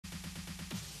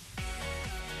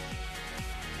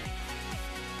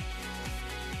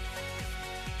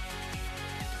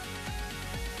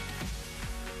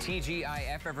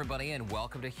TGIF, everybody, and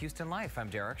welcome to Houston Life. I'm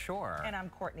Derek Shore. And I'm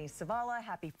Courtney Savala.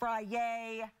 Happy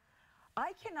Friday.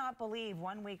 I cannot believe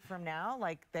 1 week from now,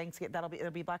 like Thanksgiving, it'll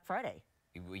be Black Friday.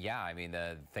 Yeah, I mean,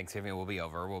 the Thanksgiving will be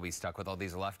over. We'll be stuck with all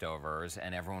these leftovers,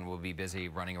 and everyone will be busy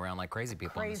running around like crazy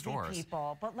people in the stores. Crazy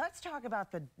people. But let's talk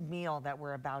about the meal that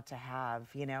we're about to have,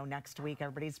 you know, next week.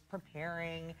 Everybody's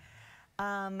preparing.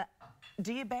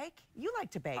 Do you bake? You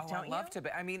like to bake, don't you? I love to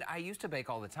bake. I mean, I used to bake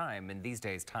all the time, and these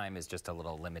days time is just a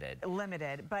little limited.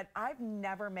 Limited, but I've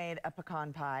never made a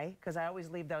pecan pie because I always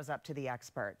leave those up to the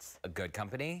experts. A Good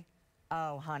Company?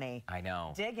 Oh, honey. I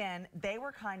know. Dig in. They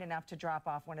were kind enough to drop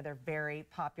off one of their very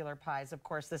popular pies. Of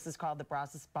course, this is called the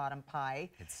Brazos Bottom Pie.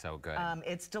 It's so good.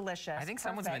 It's delicious. I think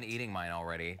someone's been eating mine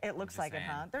already. It looks like it,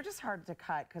 huh? They're just hard to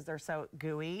cut because they're so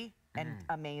gooey and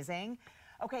amazing.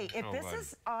 Okay, if this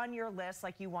is on your list,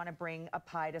 like you want to bring a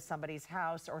pie to somebody's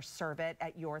house or serve it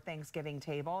at your Thanksgiving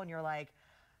table, and you're like,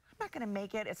 I'm not going to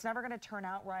make it, it's never going to turn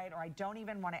out right, or I don't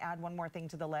even want to add one more thing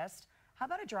to the list, how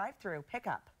about a drive-through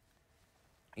pickup?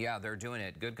 Yeah, they're doing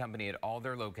it. Good Company at all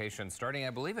their locations, starting, I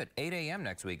believe, at 8 a.m.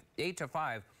 next week, 8 to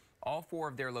 5. All 4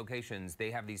 of their locations, they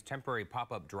have these temporary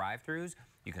pop-up drive-throughs.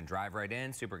 You can drive right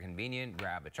in, super convenient,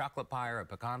 grab a chocolate pie or a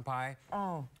pecan pie.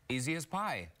 Oh. Easy as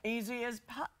pie. Easy as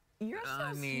pie. You're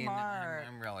so smart.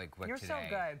 I'm really quick You're today.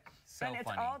 so good. So and it's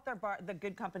funny. all at the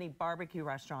Good Company barbecue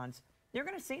restaurants. You're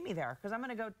going to see me there because I'm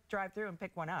going to go drive through and pick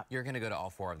one up. You're going to go to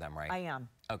all 4 of them, right? I am.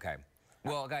 Okay.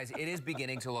 Well, guys, it is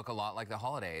beginning to look a lot like the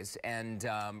holidays. And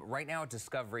right now at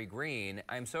Discovery Green,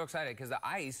 I'm so excited because the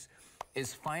ice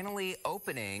is finally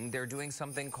opening. They're doing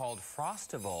something called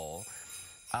Frostival.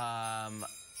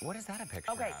 What is that a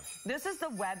picture Okay, of? this is the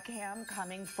webcam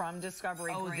coming from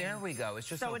Discovery Green. Oh, there we go. It's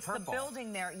just so it's purple. the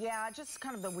building there. Yeah, just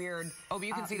kind of the weird. Oh, but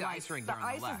you can see the ice rink there on the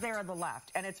left. The ice is there on the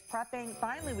left, and it's prepping.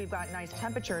 Finally, we've got nice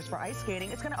temperatures for ice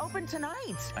skating. It's going to open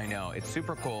tonight. I know. It's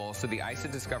super cool. So the ice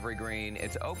at Discovery Green,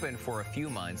 it's open for a few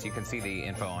months. You can see the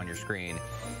info on your screen.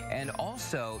 And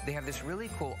also, they have this really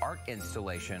cool art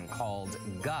installation called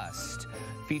Gust,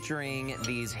 featuring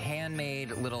these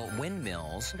handmade little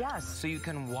windmills. Yes. So you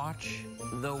can watch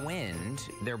the wind.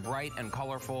 They're bright and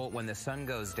colorful. When the sun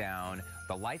goes down,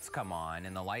 the lights come on,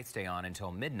 and the lights stay on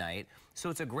until midnight. So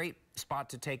it's a great spot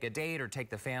to take a date or take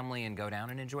the family and go down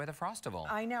and enjoy the Frostival.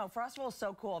 I know. Frostival is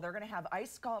so cool. They're going to have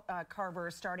ice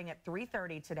carvers starting at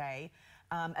 3:30 today.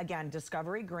 Again,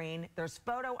 Discovery Green. There's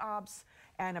photo ops,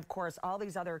 and of course, all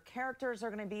these other characters are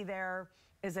going to be there.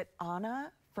 Is it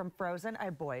Anna from Frozen?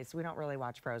 Boys, we don't really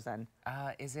watch Frozen.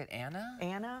 Is it Anna?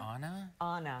 Anna? Anna?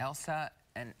 Anna. Elsa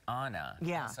and Anna.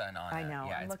 Yeah, Elsa and Anna. I know.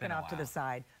 Yeah, I'm looking off to the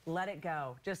side. Let it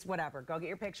go. Just whatever. Go get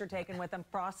your picture taken with them.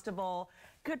 Frostival.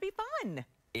 Could be fun.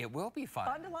 It will be fun.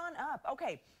 Bundle on up.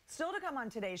 Okay, still to come on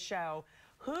today's show,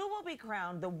 who will be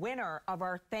crowned the winner of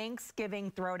our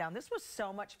Thanksgiving Throwdown? This was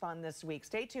so much fun this week.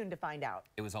 Stay tuned to find out.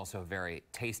 It was also a very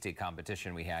tasty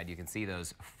competition we had. You can see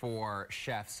those 4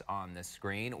 chefs on the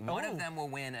screen. One of them will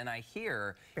win, and I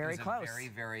hear very close. A very,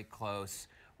 very close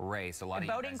race. A lot of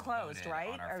voting you guys closed, right?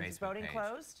 On our Is Facebook voting page.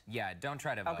 closed? Yeah, don't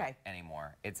try to vote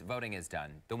anymore. Voting is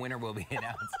done. The winner will be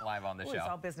announced live on the show. It's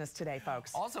all business today,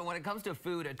 folks. Also, when it comes to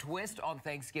food, a twist on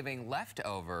Thanksgiving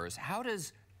leftovers. How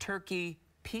does turkey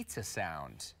pizza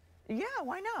sound? Yeah,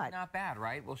 why not? Not bad,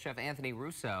 right? Well, Chef Anthony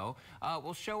Russo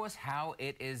will show us how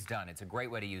it is done. It's a great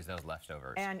way to use those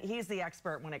leftovers. And he's the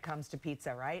expert when it comes to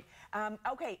pizza, right?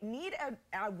 Okay, need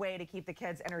a way to keep the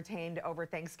kids entertained over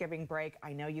Thanksgiving break?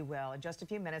 I know you will. In just a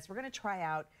few minutes, we're going to try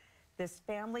out this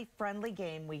family-friendly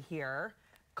game we hear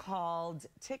called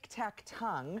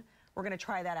Tic-Tac-Tongue. We're going to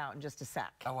try that out in just a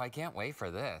sec. Oh, I can't wait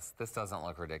for this. This doesn't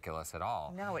look ridiculous at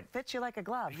all. No, it fits you like a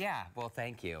glove. Yeah, well,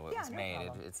 thank you. It was made.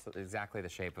 It's exactly the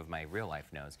shape of my real-life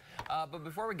nose. But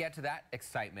before we get to that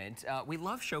excitement, we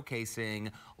love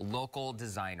showcasing local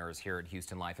designers here at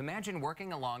Houston Life. Imagine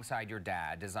working alongside your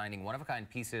dad, designing one-of-a-kind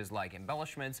pieces like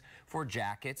embellishments for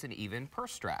jackets and even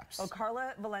purse straps. Well,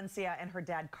 Carla Valencia and her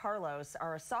dad, Carlos,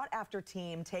 are a sought-after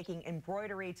team taking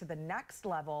embroidery to the next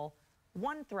level,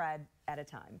 one thread at a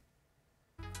time.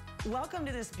 Welcome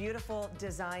to this beautiful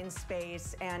design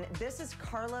space, and this is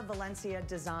Carla Valencia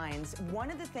Designs.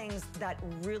 One of the things that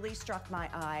really struck my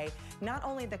eye, not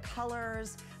only the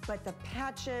colors, but the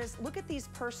patches. Look at these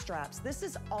purse straps. This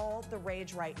is all the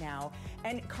rage right now,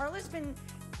 and Carla's been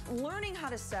learning how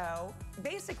to sew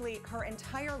basically her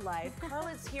entire life.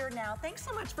 Carla's here now. Thanks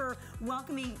so much for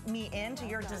welcoming me into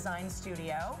your design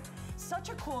studio. Such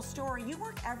a cool story. You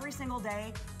work every single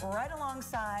day right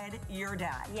alongside your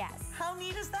dad. Yes. How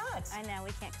neat is that? I know,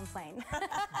 we can't complain.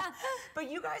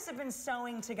 But you guys have been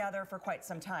sewing together for quite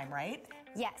some time, right?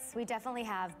 Yes, we definitely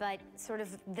have, but sort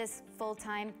of this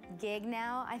full-time gig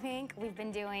now, I think, we've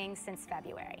been doing since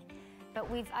February. But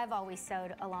I've always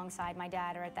sewed alongside my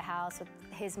dad or at the house with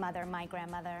his mother, my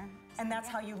grandmother. And that's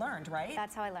how you learned, right?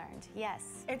 That's how I learned,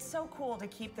 yes. It's so cool to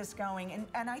keep this going.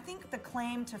 And I think the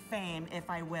claim to fame, if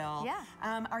I will,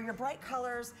 are your bright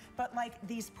colors, but like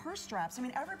these purse straps. I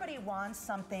mean, everybody wants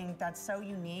something that's so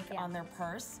unique on their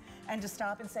purse, and to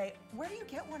stop and say, where do you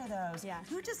get one of those? Yeah.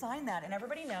 Who designed that? And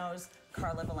everybody knows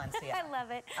Carla Valencia. I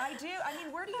love it. I do. I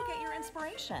mean, where do you get your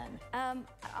inspiration?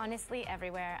 Honestly,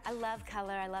 everywhere. I love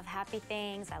color. I love happy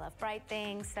things. I love bright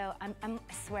things. So I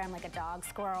swear I'm like a dog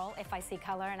squirrel if I see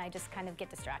color, and I just kind of get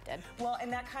distracted. Well,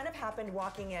 and that kind of happened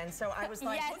walking in. So I was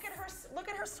like, Yes. look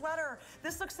at her sweater.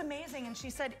 This looks amazing. And she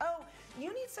said, oh,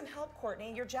 you need some help,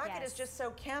 Courtney. Your jacket is just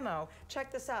so camo.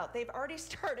 Check this out. They've already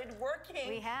started working,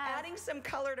 We have. adding some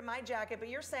color to my jacket, but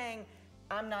you're saying,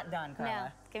 I'm not done, Carla. No,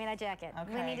 give me that jacket.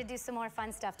 We Okay. need to do some more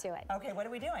fun stuff to it. Okay, what are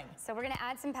we doing? So we're gonna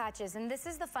add some patches, and this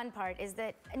is the fun part, is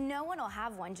that no one will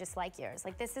have one just like yours.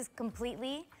 Like, this is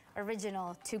completely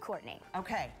original to Courtney.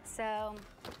 Okay. So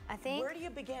I think... Where do you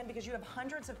begin? Because you have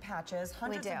hundreds of patches,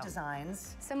 hundreds of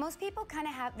designs. So most people kind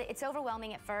of have, it's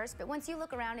overwhelming at first, but once you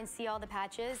look around and see all the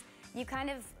patches, you kind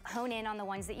of hone in on the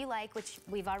ones that you like, which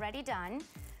we've already done.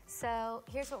 So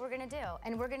here's what we're gonna do,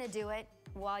 and we're gonna do it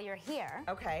while you're here.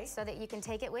 Okay. So that you can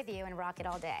take it with you and rock it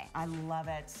all day. I love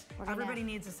it. Gonna- Everybody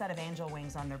needs a set of angel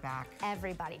wings on their back.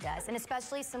 Everybody does, and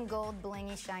especially some gold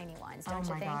blingy shiny ones, don't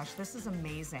you think? Oh my gosh, this is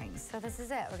amazing. So this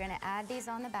is it. We're gonna add these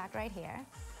on the back right here,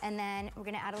 and then we're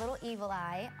gonna add a little evil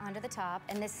eye onto the top,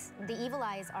 and the evil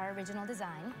eye is our original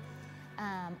design,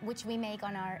 which we make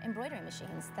on our embroidery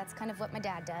machines. That's kind of what my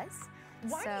dad does.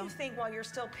 Why do you think, while you're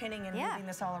still pinning and moving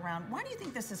this all around, why do you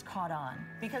think this has caught on?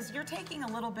 Because you're taking a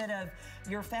little bit of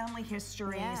your family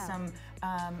history, some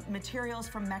materials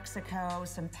from Mexico,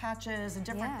 some patches and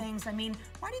different things. I mean,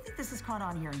 why do you think this has caught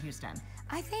on here in Houston?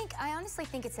 I honestly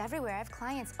think it's everywhere. I have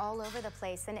clients all over the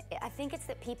place, and I think it's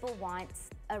that people want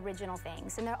original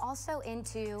things, and they're also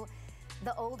into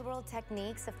the old world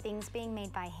techniques of things being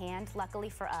made by hand.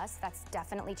 Luckily for us, that's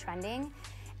definitely trending.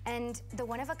 And the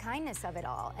one-of-a-kindness of it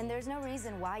all. And there's no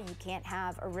reason why you can't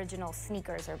have original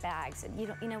sneakers or bags.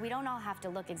 You know, we don't all have to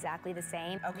look exactly the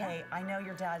same. Okay, I know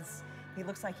your dad's, he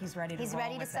looks like he's ready to He's roll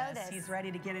ready to with sew this. this. He's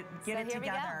ready to get it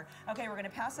together. Okay, we're gonna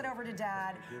pass it over to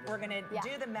Dad. We're gonna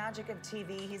do the magic of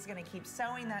TV. He's gonna keep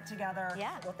sewing that together.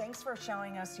 Yeah. Well, thanks for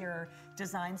showing us your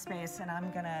design space, and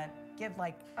I'm gonna give,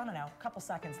 like, I don't know, a couple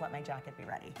seconds, let my jacket be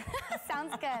ready.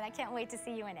 Sounds good. I can't wait to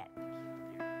see you in it.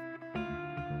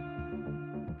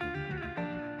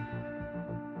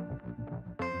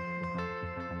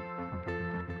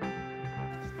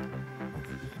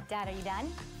 Dad, are you done?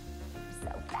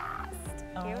 You're so fast.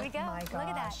 Here we go. Oh my gosh. Look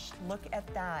at that. Look at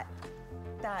that.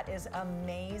 That is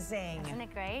amazing. Isn't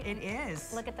it great? It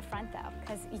is. Look at the front, though,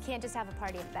 because you can't just have a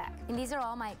party at the back. And these are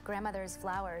all my grandmother's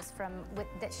flowers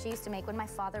that she used to make when my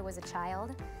father was a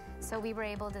child. So we were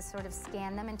able to sort of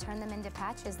scan them and turn them into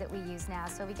patches that we use now.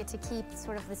 So we get to keep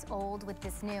sort of this old with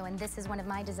this new. And this is one of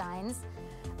my designs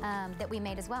that we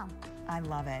made as well. I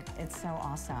love it. It's so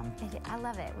awesome. I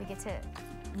love it. We get to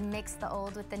mix the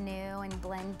old with the new and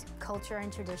blend culture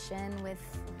and tradition with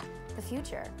the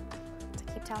future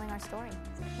to keep telling our story.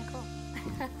 It's kind of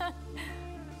cool.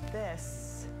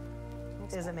 This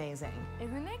is amazing.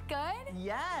 Isn't it good?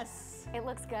 Yes. It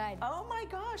looks good. Oh my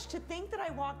gosh, to think that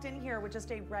I walked in here with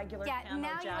just a regular camo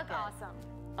now jacket. You look awesome.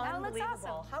 Now it looks Unbelievable.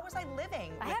 awesome. How was I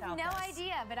living I have without no this?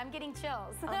 idea, but I'm getting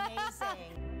chills.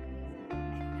 Amazing.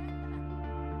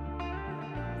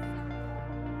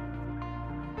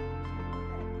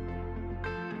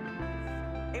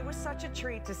 It was such a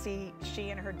treat to see she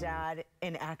and her dad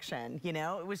in action, you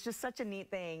know? It was just such a neat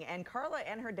thing. And Carla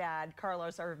and her dad,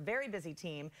 Carlos, are a very busy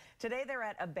team. Today they're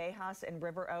at Abejas in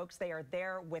River Oaks. They are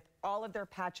there with all of their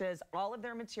patches, all of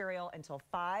their material until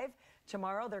 5.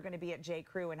 Tomorrow they're going to be at J.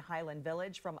 Crew in Highland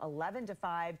Village from 11 to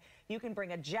 5. You can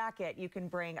bring a jacket, you can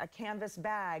bring a canvas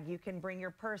bag, you can bring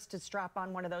your purse to strap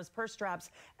on one of those purse straps.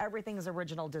 Everything is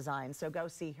original design, so go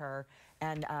see her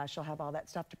And she'll have all that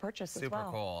stuff to purchase as well.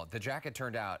 Super cool. The jacket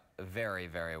turned out very,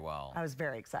 very well. I was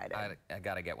very excited. I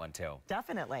got to get one too.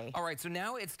 Definitely. All right, so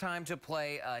now it's time to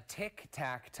play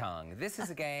Tic-Tac-Tongue. This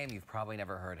is a game you've probably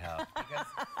never heard of because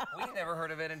we never heard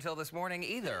of it until this morning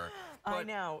either. But I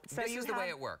know. So this is the way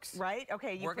it works. Right?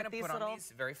 Okay, We're going to put on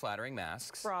these very flattering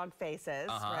masks. Frog faces,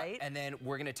 right? And then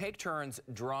we're going to take turns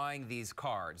drawing these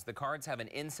cards. The cards have an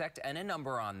insect and a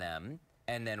number on them.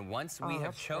 And then once we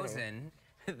have chosen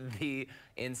the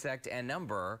insect and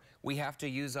number, we have to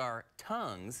use our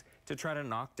tongues to try to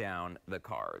knock down the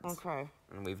cards. Okay.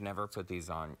 And we've never put these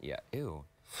on yet. Ew.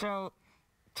 So,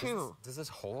 two. Does this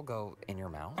hole go in your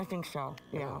mouth? I think so,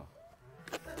 yeah.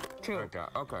 Two. Okay.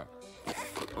 Okay.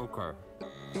 Okay.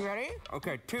 You ready?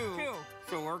 Okay, two.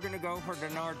 So we're gonna go for the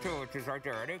number 2, which is right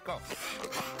there. Ready? Go.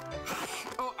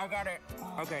 Oh, I got it.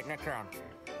 Okay, next round.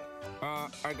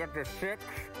 I got the 6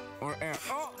 or 8.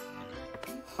 Oh!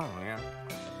 Oh, yeah.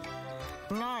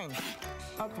 9.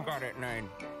 Okay. Got it, 9.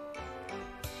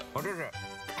 What is it?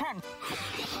 10.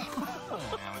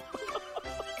 Oh, man.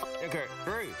 Okay,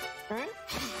 3. 3?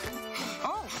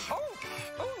 Oh,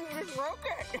 you just broke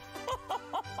it.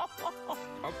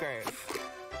 Okay.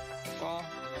 Well,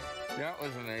 that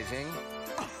was amazing.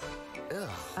 Ugh.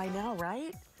 I know,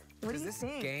 right? What Does do you this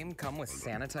think? game come with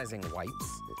sanitizing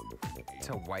wipes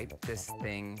to wipe this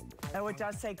thing? Oh, it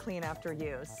does say clean after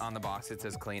use. On the box, it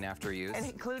says clean after use. And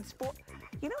it includes 4.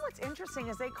 You know what's interesting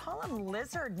is they call them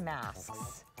lizard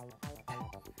masks.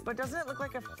 But doesn't it look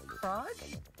like a frog?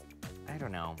 I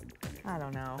don't know. I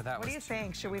don't know. What do you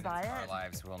think? Should we buy Our it?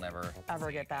 lives will never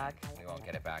Ever get back? We won't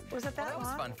get it back. Was it that Well, that was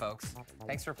long? fun, folks.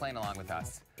 Thanks for playing along with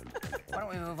us. Why don't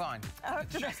we move on?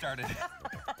 The show started.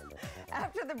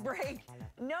 After the break,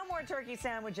 no more turkey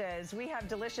sandwiches. We have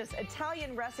delicious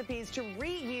Italian recipes to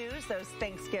reuse those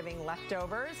Thanksgiving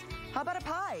leftovers. How about a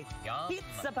pie? Yum.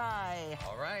 Pizza pie.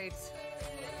 All right.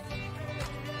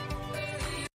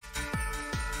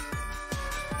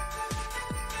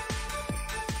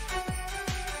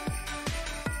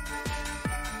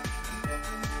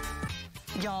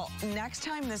 Y'all, next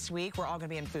time this week, we're all going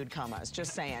to be in food comas,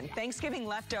 just saying. Thanksgiving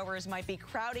leftovers might be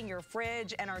crowding your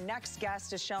fridge, and our next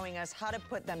guest is showing us how to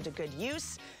put them to good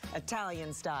use,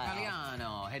 Italian style.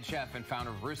 Italiano, head chef and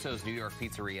founder of Russo's New York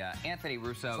Pizzeria, Anthony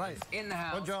Russo, is in the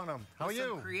house. Buongiorno. How are you?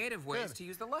 Some creative ways to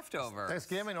use the leftovers.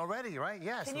 Thanksgiving already, right?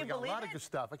 Yes. Can you we got a believe lot it? of good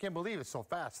stuff. I can't believe it's so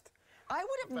fast. I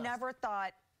would have never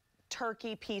thought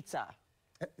turkey pizza.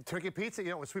 Turkey pizza, you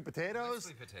know, with sweet potatoes,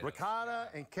 sweet potatoes, ricotta,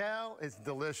 and kale, it's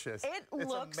delicious. It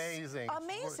looks amazing.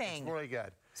 amazing. It's really good.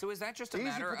 So is that just a Easy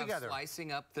to matter put of together.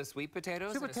 slicing up the sweet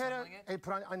potatoes Sweet and potato, assembling it? and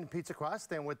put on the pizza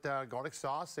crust, and with garlic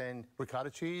sauce and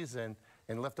ricotta cheese and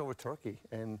leftover turkey.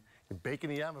 And you bake in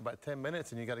the oven about 10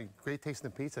 minutes, and you got a great tasting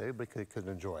pizza everybody could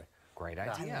enjoy. Great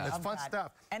idea. It's fun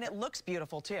stuff. And it looks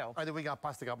beautiful, too. And then we got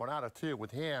pasta carbonara, too, with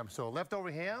ham. So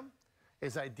leftover ham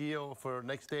is ideal for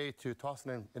next day to toss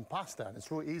it in pasta. And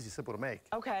it's really easy, simple to make.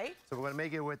 Okay. So we're gonna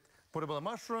make it with, put a little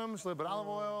mushrooms, a little bit of olive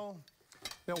oil.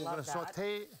 Then we're gonna Love that.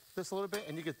 saute this a little bit,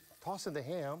 and you can toss in the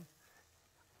ham.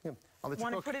 Yeah, I'll let you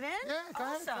Want to cook. put it in? Yeah, go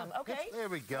ahead. Awesome. Okay. There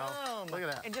we go. Boom. Look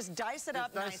at that. And just dice it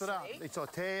up Dice nicely. it up. You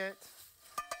saute it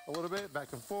a little bit,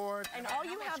 back and forth. And all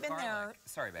you have in there.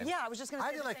 Sorry, babe. Yeah, I was just going to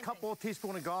say I did like a couple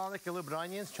teaspoons of garlic, a little bit of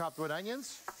onions, chopped red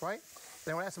onions, right?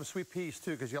 Then we'll add some sweet peas,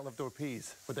 too, because you got leftover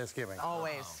peas for Thanksgiving.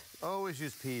 Always. Always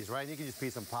use peas, right? You can use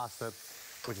peas on pasta,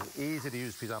 which is easy to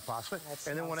use peas on pasta.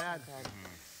 And then we'll add,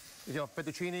 you know,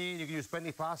 fettuccine. You can use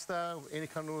penne pasta, any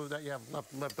kind of noodle that you have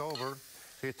left over.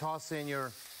 So you toss in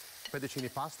your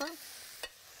fettuccine pasta.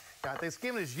 Yeah,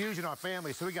 Thanksgiving is huge in our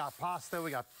family, so we got pasta, we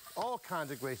got all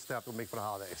kinds of great stuff to make for the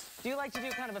holidays. Do you like to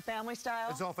do kind of a family style?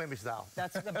 It's all family style.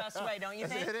 That's the best way, don't you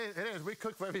think? It is. We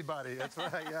cook for everybody. That's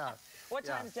right, yeah. What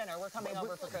time's dinner? We're coming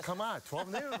over for Christmas. Come on,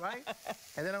 12 noon, right?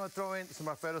 And then I'm gonna throw in some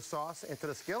Alfredo sauce into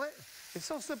the skillet. It's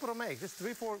so simple to make. Just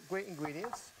 3-4 great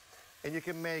ingredients. And you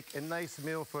can make a nice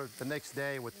meal for the next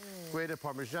day with grated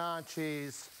Parmesan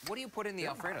cheese. What do you put in the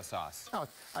Alfredo sauce? Oh,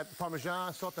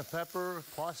 Parmesan, salt and pepper,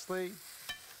 parsley.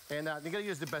 And you gotta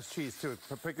use the best cheese too.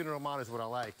 Pecorino Romano is what I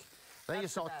like. Then you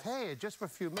That's the saute it just for a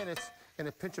few minutes in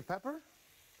a pinch of pepper,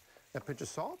 a pinch of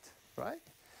salt, right?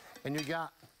 And you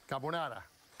got carbonara,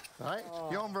 right?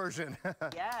 Your own version.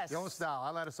 Yes. Your own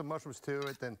style. I added some mushrooms to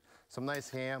it and some nice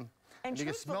ham. And you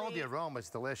can smell truthfully, the aroma. It's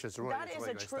delicious. Really, That it's is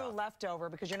really a great true stuff. leftover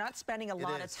because you're not spending a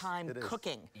lot of time It is.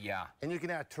 cooking. Yeah. And you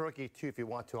can add turkey too if you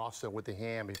want to, also with the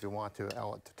ham, if you want to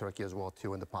add turkey as well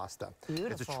too in the pasta.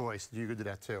 Beautiful. It's a choice. You could do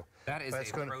that too. That is But it's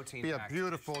a gonna protein be a packed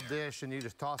beautiful dish there. dish, and you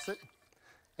just toss it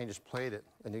and just plate it,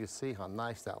 and you can see how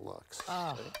nice that looks.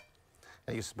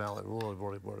 and you smell it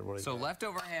really So good.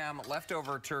 leftover ham,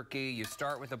 leftover turkey. You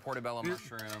start with the portobello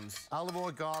mushrooms. Olive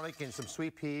oil, garlic, and some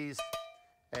sweet peas,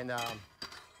 and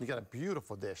you got a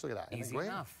beautiful dish. Look at that. Easy Isn't that great?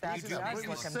 enough. That Easy does enough.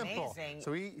 look Simple. amazing.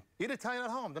 So eat Italian at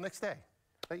home the next day.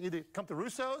 Either come to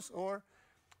Russo's or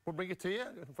we'll bring it to you.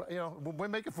 You know, we'll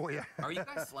make it for you. Are you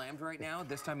guys slammed right now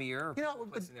this time of year? Are You know, people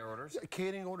placing their orders?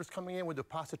 catering orders coming in with the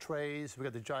pasta trays. We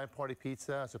got the giant party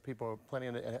pizza, so people are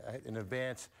planning in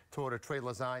advance to order tray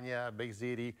lasagna, baked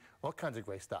ziti, all kinds of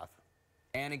great stuff.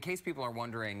 And in case people are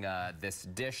wondering, this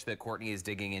dish that Courtney is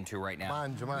digging into right now,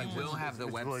 we will have the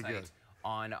it's website really good.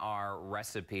 on our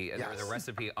recipe, or Yes. the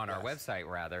recipe on our website,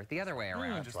 rather. The other way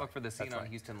around. Just look for the Scene That's on right.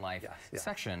 Houston Life Yeah.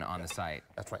 section on the site.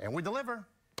 That's right. And we deliver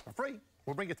for free.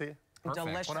 We'll bring it to you. Perfect.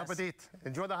 Delicious. Bon appetit.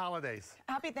 Enjoy the holidays.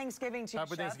 Happy Thanksgiving to you, Happy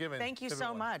Chef. Thanksgiving, Thank you so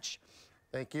everyone. much.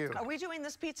 Thank you. Are we doing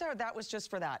this pizza, or that was just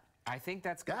for that? I think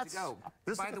that's good to go.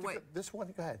 By the way, this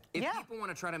one, go ahead. if Yeah. people want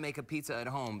to try to make a pizza at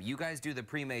home, you guys do the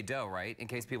pre-made dough, right? In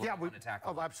case people don't want to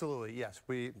tackle it. absolutely, yes.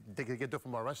 They can get dough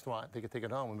from our restaurant. They can take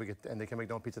it home, and they can make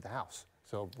their own pizza at the house.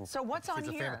 So what's on feeds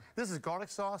the here? family. This is garlic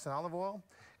sauce and olive oil,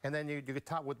 and then you can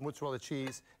top with mozzarella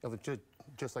cheese. It'll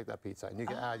just like that pizza. And you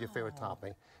can add your favorite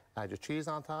topping. Add your cheese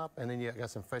on top, and then you got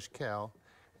some fresh kale.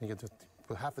 And you get to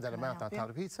put half of that amount on top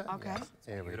of the pizza. Okay. Yes.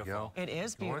 There we go. It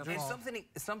is beautiful. And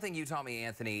something you taught me,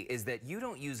 Anthony, is that you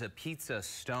don't use a pizza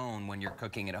stone when you're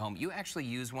cooking at home. You actually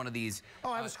use one of these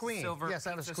Oh, I have a screen. silver Yes,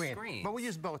 I have a pizza screen. screens. But we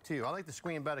use both too. I like the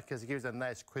screen better because it gives a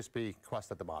nice crispy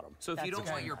crust at the bottom. So if you That's don't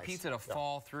want very your nice. pizza to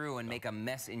fall through and make a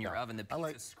mess in your oven, the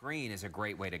pizza screen is a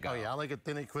great way to go. Oh yeah, I like it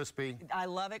thin and crispy. I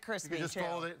love it crispy, You just too.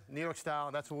 fold it, New York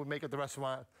style. That's what we make at the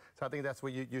restaurant. So I think that's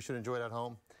what you should enjoy it at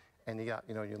home. And you got,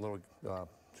 your little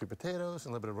sweet potatoes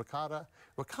and a little bit of ricotta.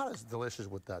 Ricotta is delicious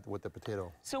with the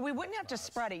potato. So we wouldn't have to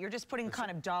spread it. You're just putting kind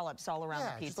of dollops all around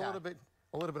Yeah, the pizza. just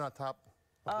a little bit on top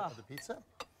of the pizza.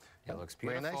 It looks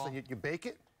Very beautiful. nice. And you bake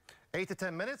it 8 to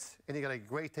 10 minutes, and you got a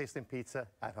great tasting pizza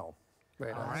at home.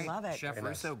 Very nice. All right, love it. Chef Very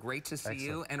nice. Russo, great to see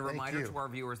you. Excellent. And a Thank reminder you. to our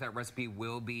viewers that recipe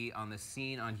will be on the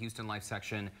Scene on Houston Life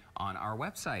section on our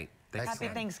website. Thanks Happy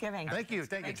again. Thanksgiving. Thank you.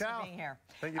 Thank you. Thanks Ciao. for being here.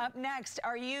 Thank you. Up next,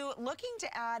 are you looking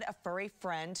to add a furry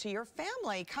friend to your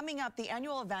family? Coming up, the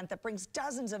annual event that brings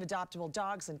dozens of adoptable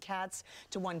dogs and cats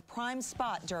to one prime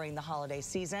spot during the holiday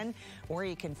season, where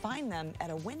you can find them at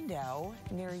a window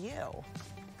near you.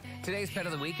 Today's Pet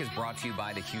of the Week is brought to you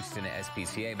by the Houston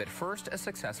SPCA, but first, a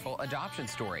successful adoption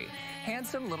story.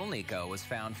 Handsome little Nico was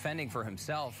found fending for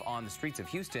himself on the streets of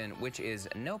Houston, which is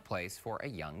no place for a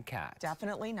young cat.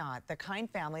 Definitely not. The kind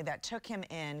family that took him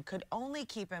in could only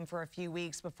keep him for a few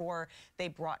weeks before they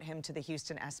brought him to the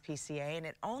Houston SPCA, and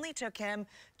it only took him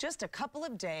just a couple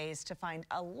of days to find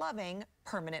a loving,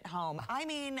 permanent home. I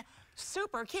mean,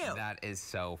 super cute. That is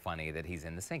so funny that he's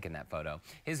in the sink in that photo.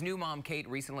 His new mom, Kate,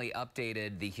 recently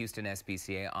updated the Houston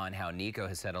SPCA on how Nico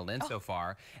has settled in so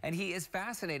far, and he is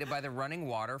fascinated by the running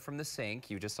water from the sink.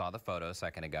 You just saw the photo a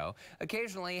second ago.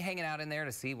 Occasionally hanging out in there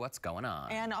to see what's going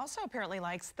on. And also apparently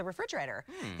likes the refrigerator.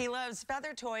 He loves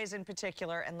feather toys in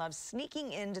particular and loves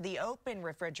sneaking into the open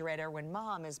refrigerator when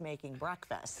mom is making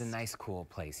breakfast. It's a nice, cool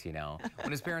place, you know.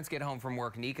 When his parents get home from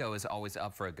work, Nico is always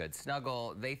up for a good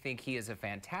snuggle. They think he is a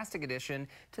fantastic addition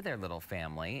to their little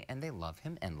family, and they love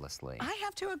him endlessly. I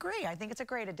have to agree. I think it's a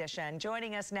great addition.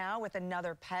 Joining us now with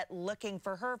another pet looking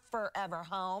for her forever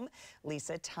home,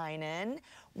 Lisa Tynan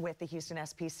with the Houston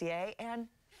SPCA, and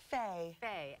Faye.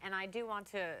 Faye, and I do want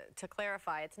to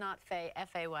clarify, it's not Faye,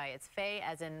 F-A-Y, it's Faye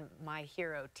as in my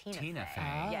hero, Tina Fey.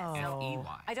 Fey. Yes.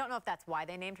 F-E-Y. I don't know if that's why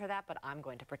they named her that, but I'm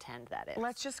going to pretend that is.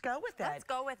 Let's just go with it. Let's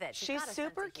go with it. She's got a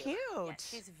super sense of humor. cute. Yeah,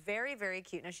 she's very, very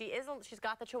cute. Now, she's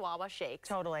got the Chihuahua shakes.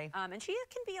 Totally. And she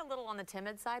can be a little on the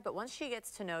timid side, but once she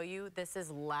gets to know you, this is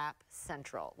lap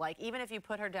central. Like, even if you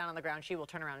put her down on the ground, she will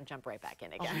turn around and jump right back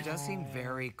in again. She does seem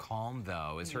very calm,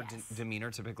 though. Is her Yes.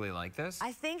 demeanor typically like this?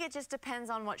 I think it just depends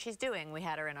on what she's doing. We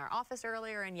had her in our office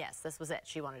earlier, and yes, this was it.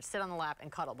 She wanted to sit on the lap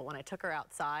and cuddle, but when I took her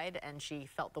outside and she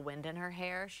felt the wind in her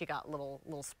hair, she got a little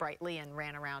sprightly and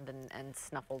ran around and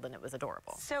snuffled, and it was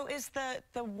adorable. So is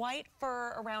the white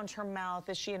fur around her mouth,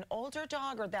 is she an older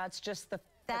dog, or that's just the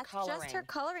That's coloring? just her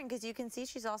coloring, because you can see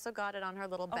she's also got it on her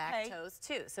little back toes,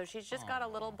 too. So she's just got a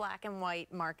little black and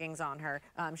white markings on her.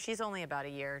 She's only about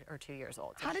 1 year or 2 years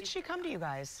old. So How did she come to you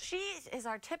guys? She is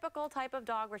our typical type of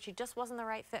dog where she just wasn't the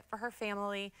right fit for her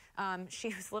family. She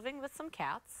was living with some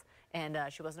cats, and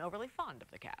she wasn't overly fond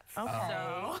of the cats.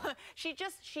 Okay. So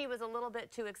she was a little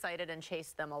bit too excited and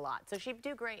chased them a lot. So she'd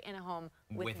do great in a home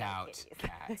with without no kitties.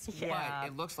 cats. Yeah. But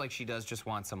it looks like she does just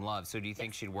want some love. So do you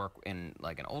think she'd work in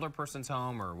like an older person's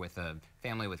home or with a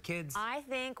family with kids? I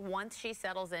think once she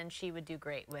settles in, she would do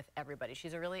great with everybody.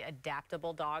 She's a really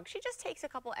adaptable dog. She just takes a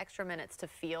couple extra minutes to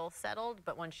feel settled,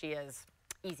 but when she is,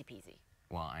 easy peasy.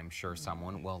 Well, I'm sure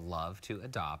someone will love to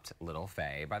adopt little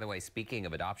Faye. By the way, speaking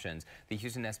of adoptions, the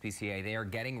Houston SPCA, they are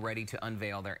getting ready to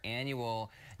unveil their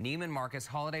annual Neiman Marcus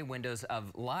Holiday Windows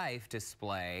of Life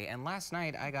display. And last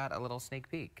night, I got a little sneak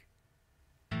peek.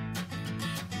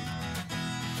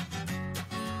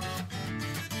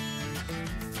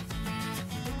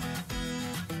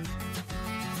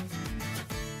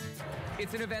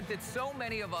 It's an event that so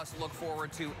many of us look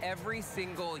forward to every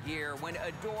single year when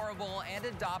adorable and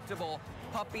adoptable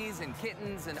puppies and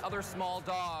kittens and other small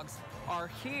dogs are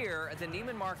here at the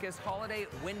Neiman Marcus Holiday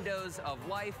Windows of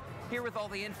Life. Here with all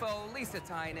the info, Lisa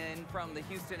Tynan from the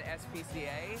Houston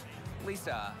SPCA.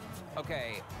 Lisa,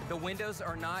 okay, the windows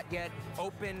are not yet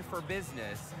open for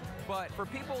business, but for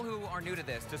people who are new to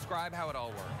this, describe how it all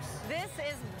works.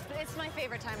 It's my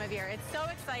favorite time of year. It's so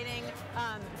exciting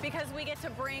because we get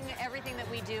to bring everything that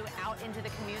we do out into the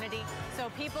community. So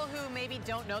people who maybe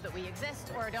don't know that we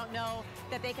exist or don't know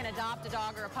that they can adopt a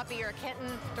dog or a puppy or a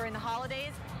kitten during the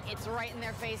holidays, it's right in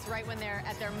their face, right when they're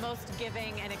at their most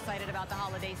giving and excited about the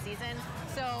holiday season.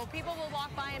 So people will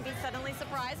walk by and be suddenly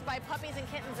surprised by puppies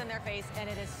and kittens in their face, and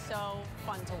it is so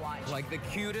fun to watch. Like the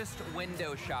cutest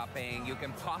window shopping you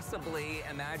can possibly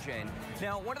imagine.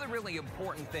 Now, one of the really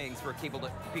important things for people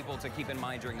to keep in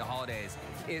mind during the holidays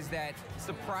is that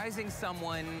surprising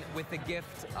someone with the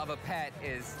gift of a pet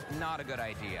is not a good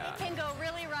idea. It can go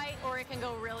really right or it can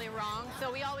go really wrong.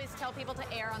 So we always tell people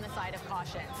to err on the side of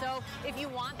caution. So if you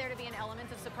want there to be an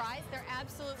element of surprise, there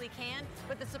absolutely can.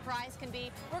 But the surprise can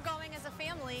be, we're going as a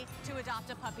family to adopt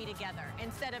a puppy together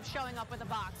instead of showing up with a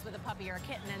box with a puppy or a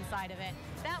kitten inside of it.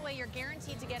 That way you're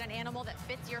guaranteed to get an animal that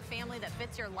fits your family, that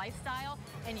fits your lifestyle,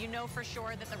 and you know for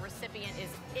sure that the recipient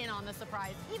is in on the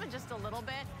surprise, even just a little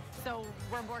bit. So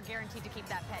we're more guaranteed to keep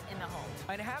that pet in the home.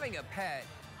 And having a pet,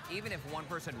 even if one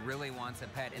person really wants a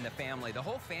pet in the family, the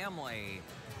whole family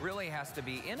really has to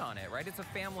be in on it, right? It's a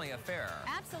family affair.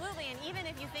 Absolutely, and even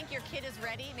if you think your kid is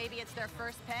ready, maybe it's their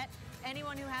first pet,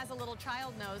 anyone who has a little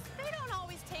child knows they don't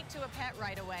always take to a pet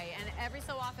right away. And every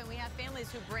so often we have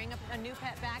families who bring a new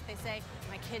pet back. They say,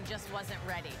 my kid just wasn't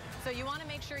ready. So you want to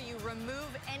make sure you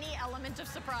remove any element of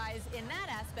surprise in that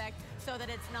aspect so that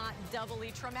it's not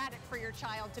doubly traumatic for your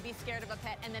child to be scared of a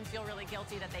pet and then feel really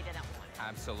guilty that they didn't want it.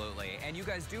 Absolutely. And you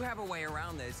guys do have a way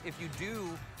around this. If you do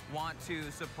want to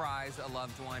surprise a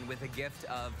loved one with a gift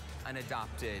of an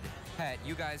adopted pet,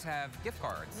 you guys have gift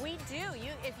cards. We do.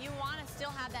 If you want to still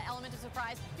have that element of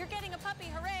surprise, you're getting a puppy,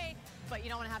 hooray, but you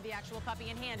don't want to have the actual puppy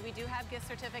in hand. We do have gift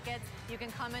certificates. You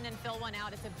can come in and fill one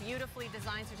out. It's a beautifully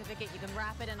designed certificate. You can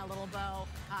wrap it in a little bow,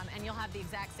 and you'll have the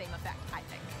exact same effect, I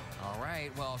think. All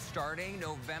right, well, starting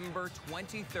November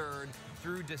 23rd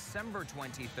through December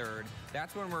 23rd,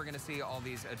 that's when we're going to see all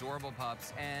these adorable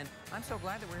pups, and I'm so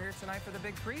glad that we're here tonight for the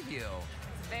big preview.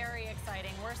 It's very exciting.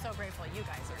 We're so grateful you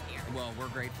guys are here. Well, we're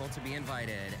grateful to be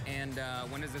invited. And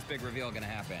when is this big reveal going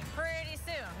to happen? Pretty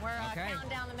soon. We're counting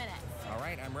down the minutes. All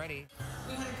right, I'm ready.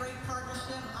 We had a great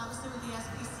partnership, obviously, with the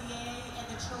SPCA, and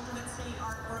the Children at City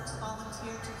Artworks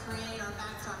volunteered to create our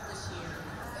backdrop this year.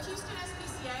 The Houston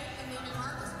SPCA and Neiman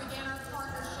Marcus began our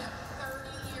partnership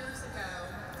 30 years ago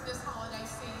this holiday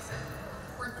season,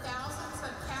 where thousands of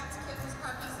cats, kittens,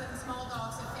 puppies, and small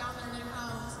dogs have found their new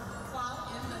homes while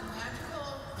in the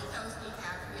magical windows we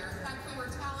have here. In fact, we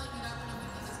were tallying it up, and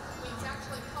it's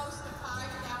actually close to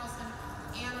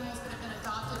 5,000 animals that have been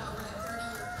adopted over that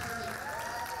 30-year period.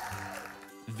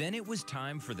 Then it was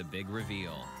time for the big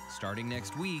reveal. Starting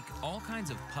next week, all kinds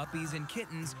of puppies and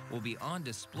kittens will be on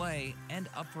display and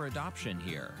up for adoption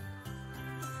here.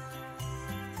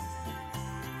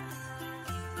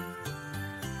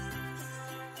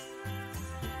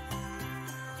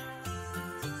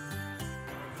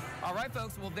 All right,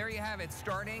 folks, well, there you have it.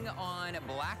 Starting on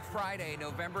Black Friday,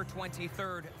 November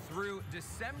 23rd through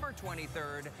December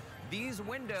 23rd, these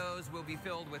windows will be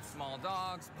filled with small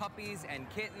dogs, puppies, and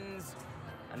kittens,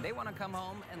 and they want to come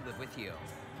home and live with you.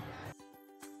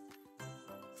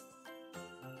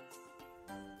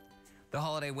 The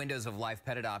Holiday Windows of Life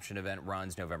Pet Adoption event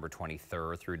runs November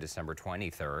 23rd through December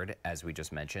 23rd, as we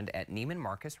just mentioned, at Neiman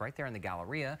Marcus, right there in the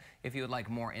Galleria. If you would like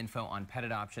more info on pet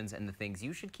adoptions and the things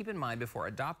you should keep in mind before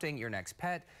adopting your next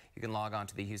pet, you can log on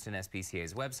to the Houston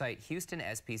SPCA's website,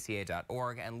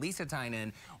 houstonspca.org. And Lisa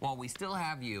Tynan, while we still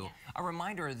have you, a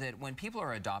reminder that when people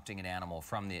are adopting an animal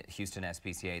from the Houston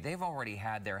SPCA, they've already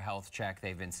had their health check.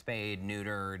 They've been spayed,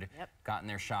 neutered, gotten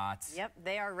their shots. Yep,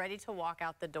 they are ready to walk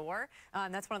out the door.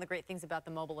 And that's one of the great things about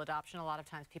the mobile adoption. A lot of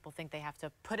times people think they have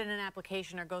to put in an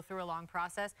application or go through a long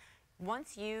process.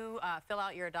 Once you fill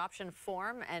out your adoption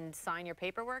form and sign your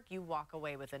paperwork, you walk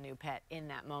away with a new pet in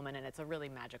that moment, and it's a really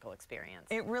magical experience.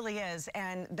 It really is,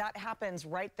 and that happens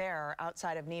right there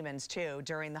outside of Neiman's, too,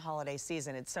 during the holiday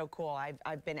season. It's so cool.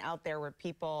 I've been out there where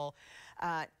people...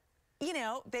 you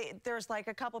know, there's like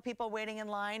a couple people waiting in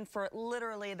line for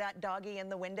literally that doggy in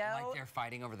the window. Like they're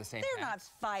fighting over the same They're not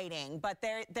fighting, but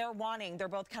they're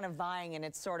both kind of vying, and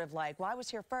it's sort of like, well, I was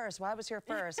here first, well, I was here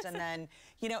first. And then,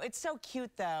 you know, it's so cute,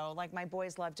 though. Like, my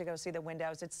boys love to go see the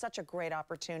windows. It's such a great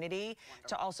opportunity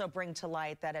to also bring to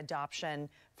light that adoption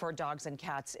for dogs and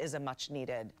cats is a much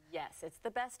needed. Yes, it's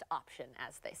the best option,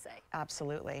 as they say.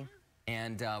 Absolutely.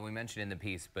 And we mentioned in the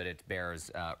piece, but it bears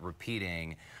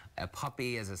repeating, a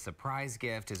puppy as a surprise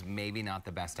gift is maybe not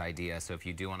the best idea. So if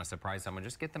you do want to surprise someone,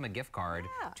 just get them a gift card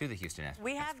to the Houston SPCA.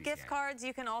 We have gift cards.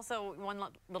 You can also, one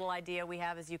little idea we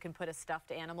have is you can put a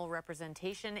stuffed animal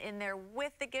representation in there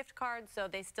with the gift card, so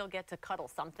they still get to cuddle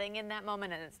something in that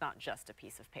moment, and it's not just a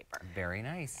piece of paper. Very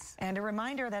nice. And a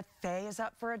reminder that Faye is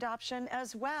up for adoption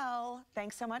as well.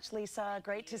 Thanks so much, Lisa.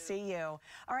 Great to see you.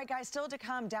 All right, guys, still to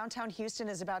come, downtown Houston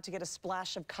is about to get a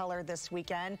splash of color this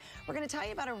weekend. We're going to tell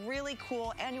you about a really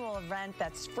cool annual event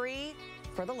that's free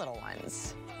for the little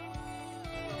ones.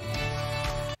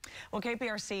 Well,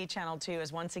 KPRC Channel 2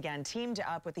 has once again teamed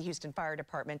up with the Houston Fire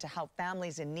Department to help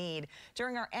families in need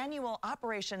during our annual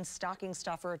Operation Stocking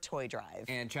Stuffer Toy Drive.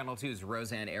 And Channel 2's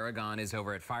Roseanne Aragon is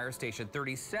over at Fire Station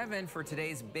 37 for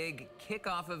today's big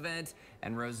kickoff event.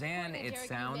 And Roseanne, it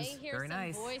sounds very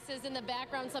nice. Voices in the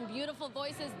background, some beautiful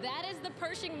voices. That is the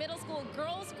Pershing Middle School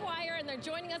Girls Choir, and they're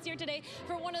joining us here today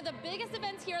for one of the biggest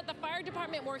events here at the Fire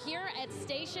Department. We're here at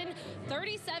Station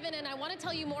 37, and I want to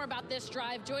tell you more about this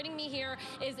drive. Joining me here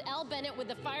is Elle Bennett with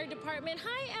the Fire Department.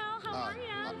 Hi, Elle. How are you?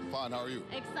 I'm fine. How are you?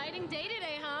 Exciting day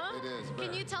today, huh? It is.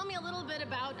 Can you tell me a little bit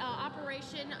about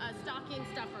Operation Stocking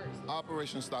Stuffers?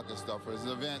 Operation Stocking Stuffers is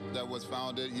an event that was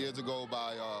founded years ago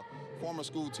by former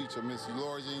school teacher, Miss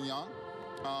Laura Jean Young.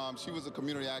 She was a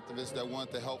community activist that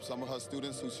wanted to help some of her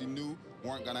students who she knew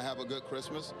weren't going to have a good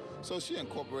Christmas. So she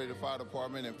incorporated the fire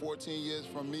department, and 14 years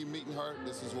from me meeting her,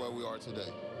 this is where we are today.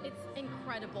 It's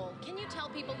incredible. Can you tell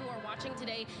people who are watching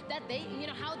today that they, you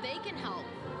know, how they can help?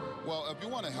 Well, if you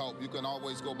want to help, you can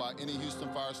always go by any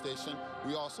Houston fire station.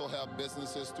 We also have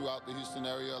businesses throughout the Houston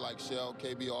area like Shell,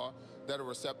 KBR, that are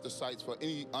receptive sites for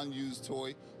any unused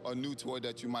toy or new toy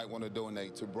that you might want to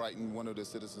donate to brighten one of the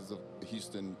citizens of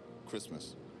Houston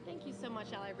Christmas. Thank you so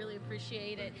much, Al. I really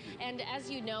appreciate it. And as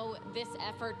you know, this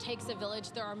effort takes a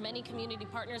village. There are many community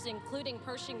partners, including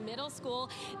Pershing Middle School.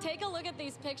 Take a look at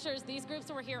these pictures. These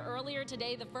groups were here earlier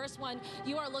today. The first one,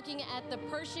 you are looking at the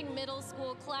Pershing Middle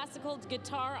School Classical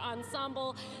Guitar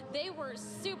Ensemble. They were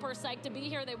super psyched to be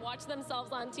here. They watched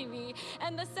themselves on TV.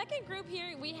 And the second group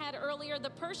here we had earlier, the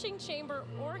Pershing Chamber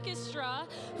Orchestra,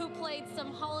 who played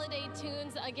some holiday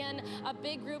tunes. Again, a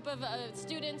big group of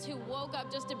students who woke up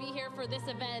just to be here for this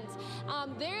event.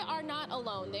 They are not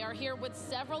alone. They are here with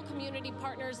several community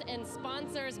partners and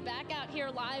sponsors. Back out here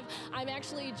live, I'm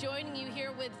actually joining you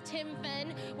here with Tim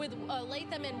Fenn, with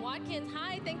Latham and Watkins.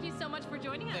 Hi, thank you so much for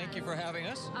joining us. Thank you for having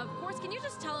us. Of course. Can you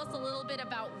just tell us a little bit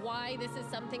about why this is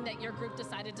something that your group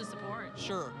decided to support?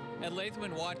 Sure. At Latham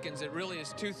and Watkins, it really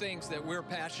is two things that we're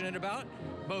passionate about,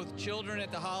 both children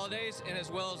at the holidays and as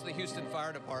well as the Houston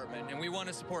Fire Department. And we want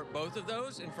to support both of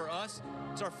those. And for us,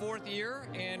 it's our 4th year.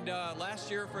 And last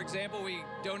year, for example, we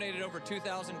donated over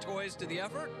 2,000 toys to the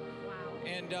effort. Wow.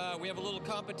 And we have a little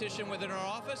competition within our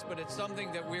office, but it's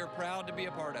something that we're proud to be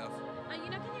a part of. You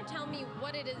know, can you tell me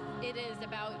what it is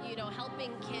about, you know,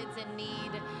 helping kids in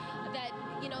need that,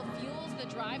 you know, fuels the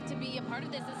drive to be a part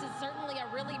of this? This is certainly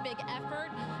a really big effort.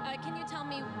 Can you tell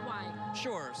me why?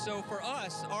 Sure. So for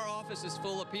us, our office is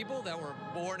full of people that were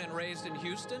born and raised in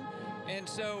Houston. And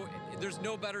so there's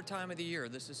no better time of the year.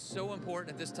 This is so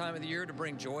important at this time of the year to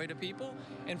bring joy to people.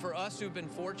 And for us who've been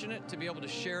fortunate to be able to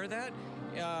share that,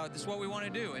 this is what we want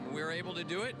to do. And we're able to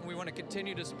do it. And we want to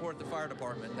continue to support the fire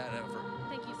department in that effort.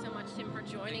 Thank you so much, Tim, for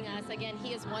joining us. Again,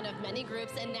 he is one of many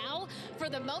groups. And now, for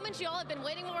the moment you all have been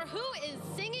waiting for, who is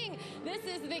singing? This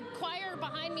is the choir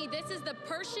behind me. This is the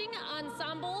Pershing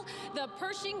Ensemble, the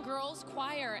Pershing Girls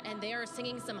Choir, and they are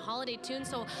singing some holiday tunes.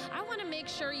 So I want to make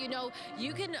sure you know,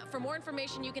 you can, for more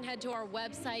information, you can head to our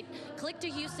website,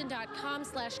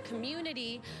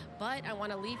 clicktohouston.com/community. But I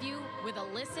want to leave you with a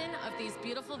listen of these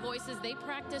beautiful voices. They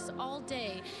practice all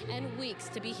day and weeks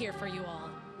to be here for you all.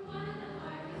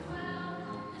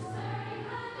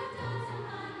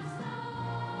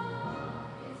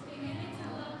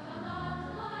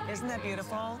 Isn't that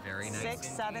beautiful? Very nice.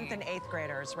 6th, 7th, and 8th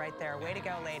graders right there. Way to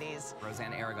go, ladies.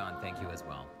 Roseanne Aragon, thank you as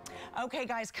well. Okay,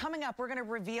 guys, coming up, we're going to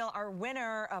reveal our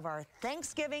winner of our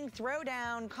Thanksgiving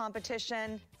Throwdown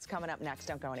competition. It's coming up next.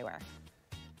 Don't go anywhere.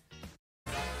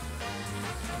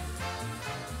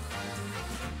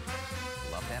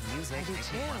 Love that music. I do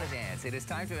Makes me too. want to dance. It is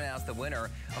time to announce the winner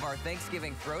of our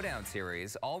Thanksgiving Throwdown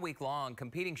series. All week long,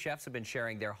 competing chefs have been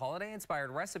sharing their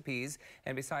holiday-inspired recipes.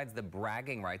 And besides the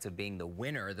bragging rights of being the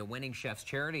winner, the Winning Chefs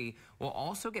charity will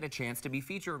also get a chance to be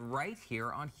featured right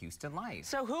here on Houston Life.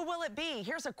 So who will it be?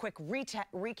 Here's a quick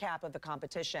recap of the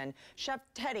competition. Chef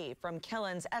Teddy from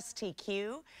Killen's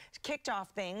STQ kicked off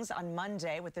things on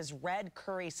Monday with his red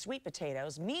curry sweet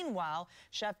potatoes. Meanwhile,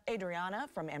 Chef Adriana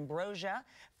from Ambrosia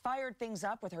fired things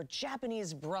up with her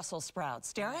Japanese Brussels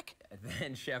sprouts. Derek?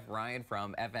 Then Chef Ryan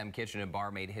from FM Kitchen and Bar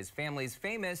made his family's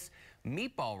famous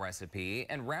meatball recipe.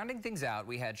 And rounding things out,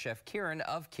 we had Chef Kieran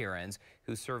of Kieran's,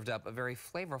 who served up a very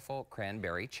flavorful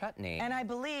cranberry chutney. And I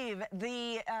believe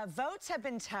the votes have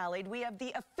been tallied. We have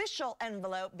the official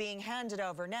envelope being handed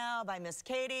over now by Miss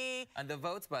Katie. And the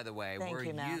votes, by the way, were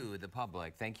you, the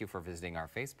public. Thank you for visiting our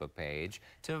Facebook page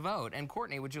to vote. And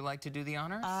Courtney, would you like to do the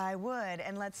honors? I would.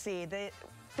 And let's see. The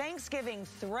Thanksgiving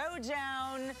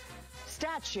Throwdown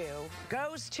statue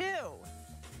goes to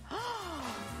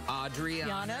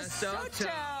Adriana Soto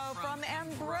from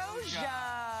Ambrosia.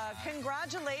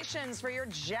 Congratulations for your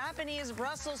Japanese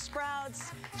Brussels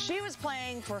sprouts. She was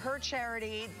playing for her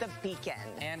charity, The Beacon.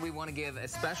 And we want to give a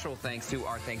special thanks to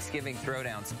our Thanksgiving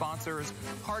Throwdown sponsors,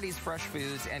 Hardee's Fresh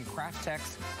Foods and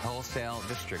Craftex Wholesale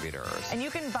Distributors. And you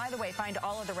can, by the way, find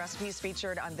all of the recipes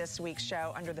featured on this week's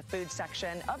show under the food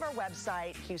section of our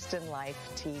website,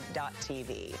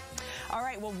 HoustonLife.tv. All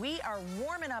right, well, we are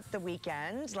warming up the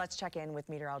weekend. Let's check in with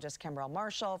meteorologist Kimbrell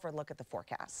Marshall for a look at the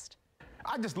forecast.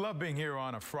 I just love being here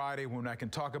on a Friday when I can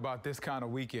talk about this kind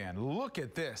of weekend. Look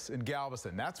at this in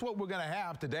Galveston. That's what we're going to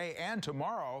have today and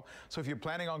tomorrow. So if you're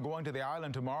planning on going to the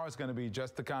island tomorrow, it's going to be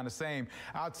just the kind of same.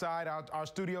 Outside our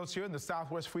studios here in the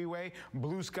Southwest Freeway,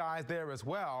 blue skies there as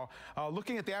well.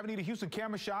 Looking at the Avenue to Houston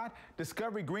camera shot,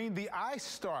 Discovery Green, the ice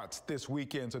starts this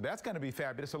weekend. So that's going to be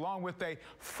fabulous, along with a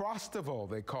Frostival,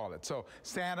 they call it. So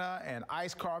Santa and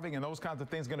ice carving and those kinds of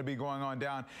things going to be going on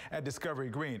down at Discovery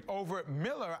Green. Over at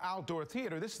Miller Outdoor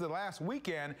Theater, this is the last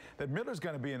weekend that Miller's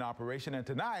going to be in operation, and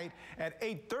tonight at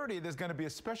 8:30 there's going to be a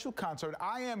special concert,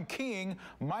 I Am King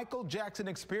Michael Jackson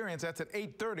Experience. That's at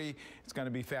 8:30. It's going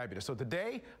to be fabulous. So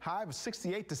today, high of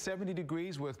 68 to 70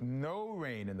 degrees with no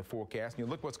rain in the forecast. And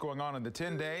you look what's going on in the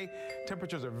 10-day.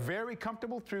 Temperatures are very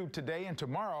comfortable through today and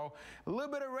tomorrow. A little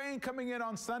bit of rain coming in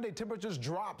on Sunday. Temperatures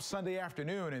drop Sunday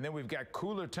afternoon, and then we've got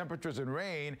cooler temperatures and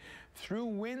rain through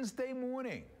Wednesday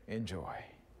morning. Enjoy.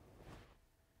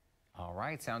 All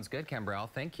right, sounds good, Kimbrell.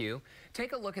 Thank you.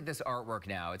 Take a look at this artwork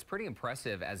now. It's pretty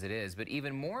impressive as it is, but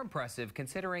even more impressive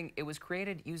considering it was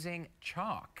created using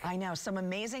chalk. I know. Some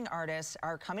amazing artists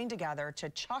are coming together to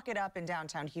chalk it up in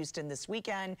downtown Houston this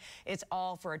weekend. It's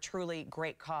all for a truly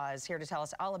great cause. Here to tell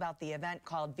us all about the event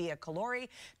called Via Colori,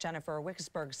 Jennifer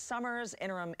Wicksburg-Summers,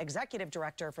 Interim Executive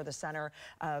Director for the Center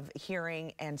of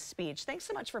Hearing and Speech. Thanks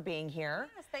so much for being here.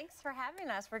 Yes, thanks for having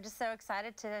us. We're just so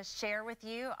excited to share with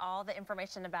you all the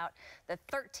information about the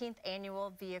 13th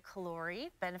annual Via Colori,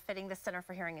 benefiting the Center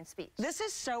for Hearing and Speech. This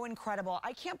is so incredible.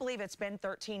 I can't believe it's been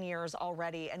 13 years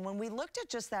already. And when we looked at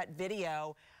just that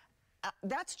video,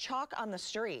 that's chalk on the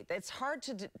street. It's hard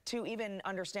to even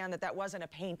understand that that wasn't a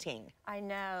painting. I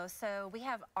know. So we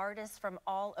have artists from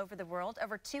all over the world,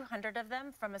 over 200 of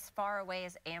them from as far away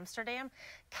as Amsterdam,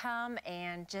 come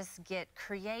and just get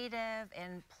creative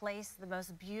and place the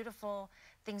most beautiful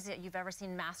things that you've ever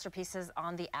seen, masterpieces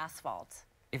on the asphalt.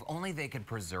 If only they could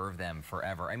preserve them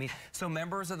forever. I mean, so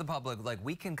members of the public, like,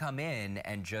 we can come in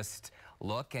and just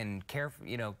look and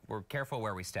we're careful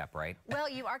where we step, right? Well,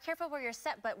 you are careful where you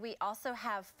step, but we also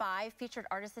have 5 featured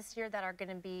artists this year that are going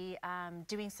to be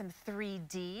doing some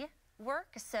 3D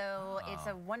artwork. So it's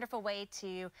a wonderful way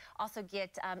to also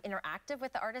get interactive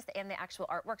with the artist and the actual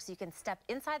artwork. So you can step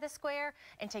inside the square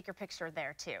and take your picture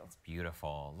there too. It's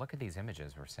beautiful. Look at these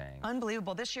images we're seeing.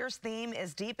 Unbelievable. This year's theme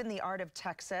is Deep in the Art of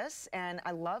Texas, and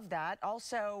I love that.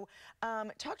 Also,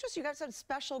 talk to us. You got some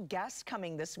special guests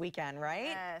coming this weekend, right?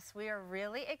 Yes, we are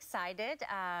really excited.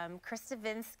 Chris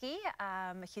Stavinsky,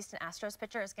 Houston Astros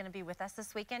pitcher, is going to be with us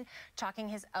this weekend, chalking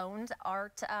his own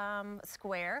art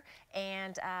square.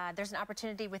 And there's an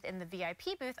opportunity within the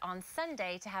VIP booth on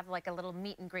Sunday to have like a little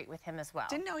meet and greet with him as well.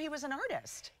 Didn't know he was an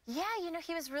artist. Yeah, you know,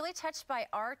 he was really touched by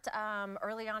art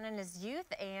early on in his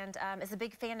youth, and is a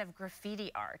big fan of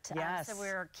graffiti art. Yes. So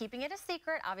we're keeping it a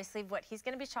secret, obviously, what he's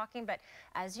going to be chalking. But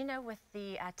as you know, with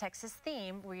the Texas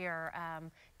theme, we are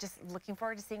just looking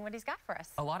forward to seeing what he's got for us.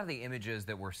 A lot of the images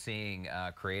that we're seeing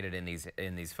created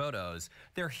in these photos,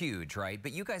 they're huge, right?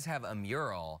 But you guys have a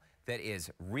mural that is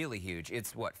really huge.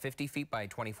 It's what, 50 feet by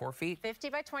 24 feet? 50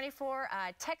 by 24,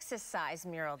 Texas-size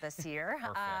mural this year.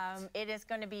 It is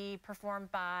going to be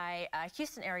performed by a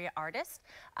Houston area artist,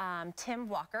 Tim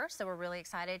Walker. So we're really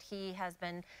excited. He has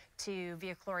been to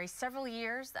Via Clori several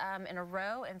years in a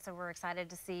row, and so we're excited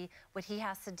to see what he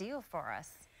has to do for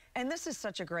us. And this is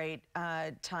such a great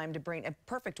time to bring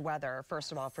perfect weather,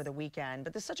 first of all, for the weekend.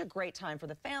 But this is such a great time for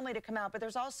the family to come out. But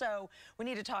there's also, we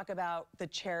need to talk about the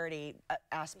charity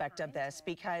aspect of this,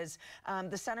 because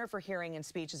the Center for Hearing and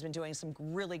Speech has been doing some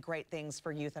really great things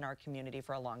for youth in our community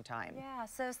for a long time. Yeah,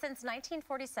 so since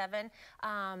 1947,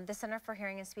 the Center for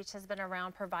Hearing and Speech has been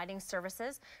around providing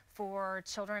services for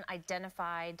children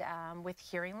identified with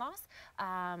hearing loss.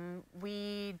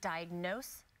 We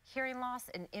diagnose hearing loss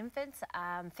in infants,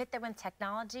 fit them with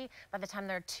technology by the time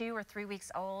they're 2 or 3 weeks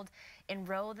old,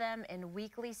 enroll them in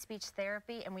weekly speech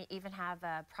therapy, and we even have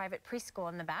a private preschool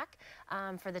in the back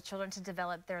for the children to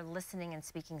develop their listening and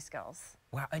speaking skills.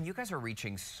 Wow, and you guys are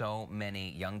reaching so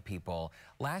many young people.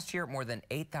 Last year, more than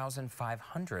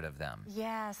 8,500 of them.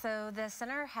 Yeah, so the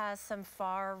center has some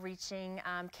far-reaching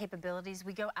capabilities.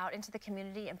 We go out into the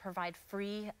community and provide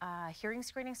free hearing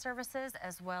screening services,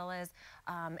 as well as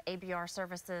ABR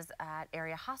services at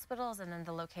area hospitals, and then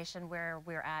the location where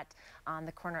we're at on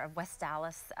the corner of West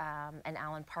Dallas and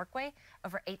Allen Parkway.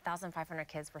 Over 8,500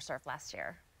 kids were served last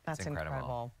year. That's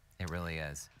incredible. It really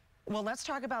is. Well, let's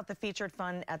talk about the featured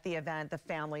fun at the event, the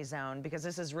Family Zone, because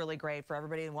this is really great for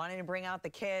everybody wanting to bring out the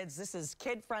kids. This is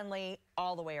kid-friendly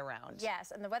all the way around. Yes,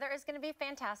 and the weather is going to be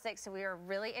fantastic, so we are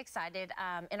really excited.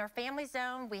 In our Family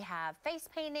Zone, we have face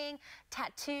painting,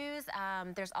 tattoos.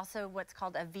 There's also what's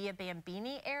called a Via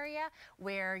Bambini area,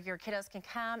 where your kiddos can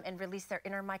come and release their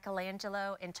inner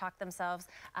Michelangelo and chalk themselves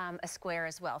a square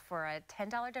as well. For a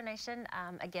 $10 donation,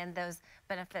 again, those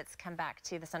benefits come back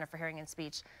to the Center for Hearing and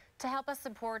Speech to help us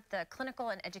support the clinical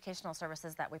and educational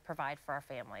services that we provide for our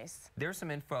families. There's some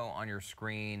info on your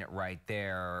screen right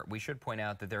there. We should point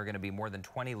out that there are going to be more than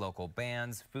 20 local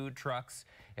bands, food trucks.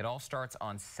 It all starts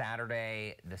on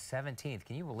Saturday, the 17th.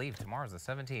 Can you believe tomorrow's the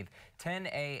 17th? 10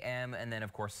 a.m. and then,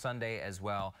 of course, Sunday as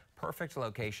well. Perfect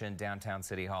location, downtown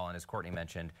City Hall, and as Courtney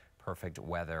mentioned, perfect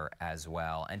weather as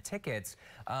well. And tickets,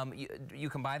 you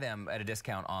can buy them at a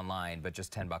discount online, but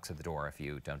just $10 at the door if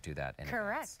you don't do that in advance.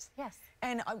 Correct, yes.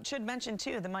 And I should mention,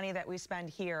 too, the money that we spend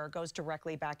here goes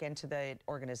directly back into the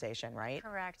organization, right?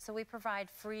 Correct. So we provide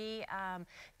free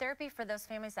therapy for those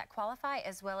families that qualify,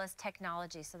 as well as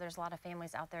technology. So there's a lot of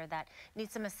families out there that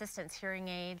need some assistance. Hearing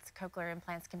aids, cochlear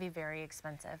implants can be very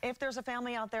expensive. If there's a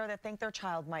family out there that think their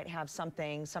child might have some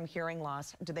hearing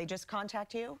loss, do they just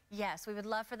contact you? Yes, we would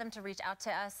love for them to reach out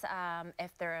to us.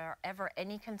 If there are ever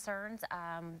any concerns,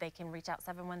 they can reach out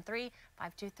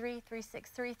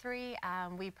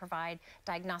 713-523-3633. We provide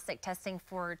diagnostic testing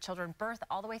for children birth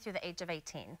all the way through the age of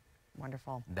 18.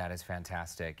 Wonderful. That is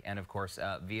fantastic. And of course,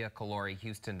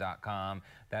 viaclorihouston.com.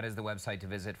 That is the website to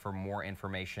visit for more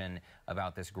information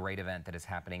about this great event that is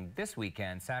happening this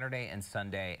weekend, Saturday and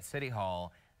Sunday, City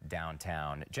Hall,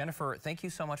 downtown. Jennifer, thank you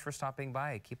so much for stopping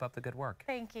by. Keep up the good work.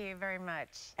 Thank you very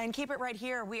much. And keep it right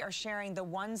here. We are sharing the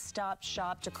one-stop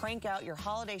shop to crank out your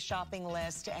holiday shopping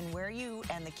list, and where you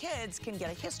and the kids can get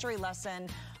a history lesson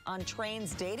on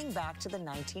trains dating back to the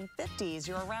 1950s.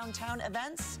 Your around town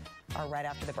events are right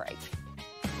after the break.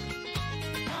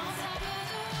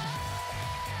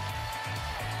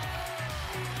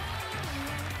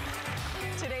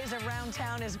 Today's Around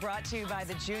Town is brought to you by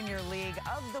the Junior League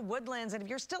of the Woodlands. And if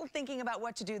you're still thinking about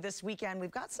what to do this weekend,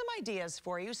 we've got some ideas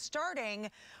for you, starting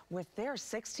with their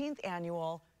 16th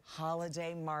annual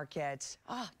holiday market.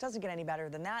 Doesn't get any better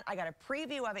than that. I got a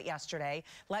preview of it yesterday.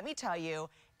 Let me tell you,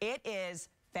 it is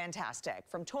fantastic.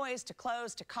 From toys to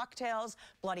clothes to cocktails,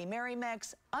 Bloody Mary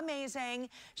mix, amazing.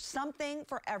 Something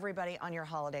for everybody on your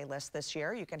holiday list this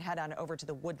year. You can head on over to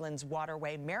the Woodlands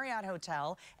Waterway Marriott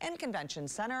Hotel and Convention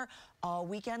Center all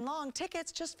weekend long.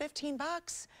 Tickets just 15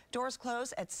 bucks. Doors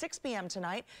close at 6 p.m.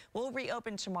 tonight. We'll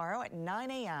reopen tomorrow at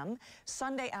 9 a.m.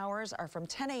 Sunday hours are from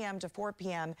 10 a.m. to 4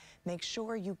 p.m. Make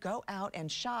sure you go out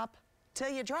and shop till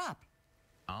you drop.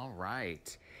 All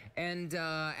right. And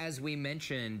as we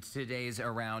mentioned, today's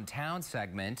Around Town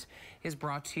segment is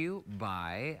brought to you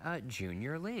by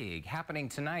Junior League. Happening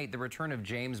tonight, the return of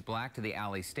James Black to the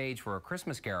Alley stage for A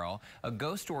Christmas Carol, A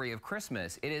Ghost Story of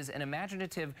Christmas. It is an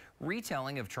imaginative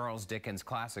retelling of Charles Dickens'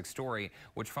 classic story,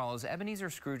 which follows Ebenezer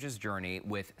Scrooge's journey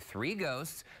with 3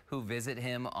 ghosts who visit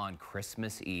him on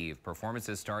Christmas Eve.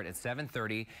 Performances start at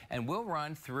 7:30 and will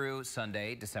run through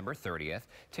Sunday, December 30th.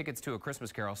 Tickets to A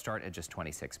Christmas Carol start at just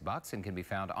 26 bucks and can be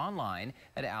found online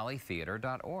at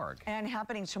alleytheater.org. And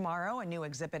happening tomorrow, a new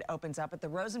exhibit opens up at the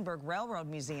Rosenberg Railroad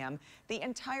Museum. The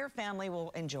entire family will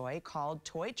enjoy, called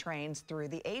Toy Trains Through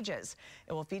the Ages.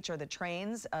 It will feature the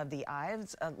trains of the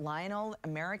Ives, Lionel,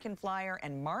 American Flyer,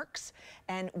 and Marks,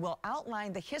 and will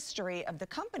outline the history of the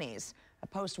companies. A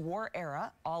post-war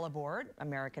era, all aboard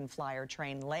American Flyer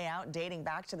train layout dating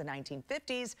back to the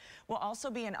 1950s will also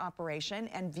be in operation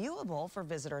and viewable for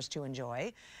visitors to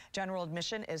enjoy. General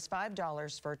admission is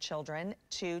 $5 for children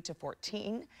 2 to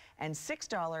 14 and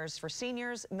 $6 for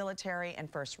seniors, military,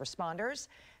 and first responders,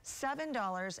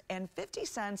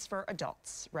 $7.50 for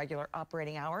adults. Regular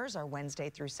operating hours are Wednesday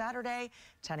through Saturday,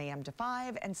 10 a.m. to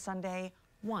 5, and Sunday,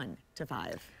 1 to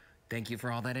 5. Thank you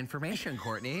for all that information,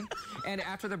 Courtney. And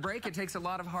after the break, it takes a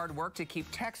lot of hard work to keep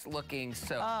Tex looking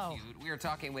so cute. We are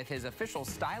talking with his official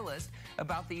stylist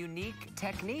about the unique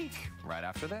technique right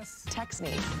after this.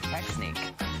 Texnique.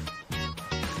 Texnique.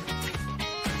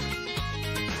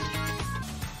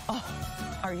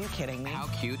 Are you kidding me? How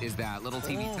cute is that? Little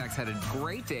TV Tex had a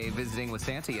great day visiting with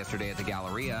Santa yesterday at the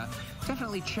Galleria.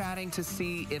 Definitely chatting to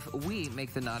see if we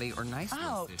make the naughty or nice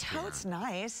list this year. Totes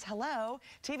nice. Hello.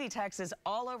 TV Tex is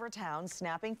all over town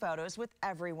snapping photos with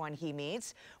everyone he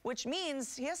meets, which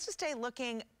means he has to stay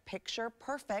looking picture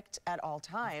perfect at all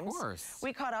times. Of course.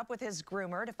 We caught up with his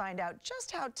groomer to find out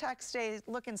just how Tex stays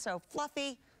looking so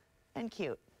fluffy and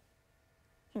cute.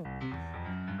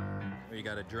 You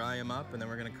got to dry him up, and then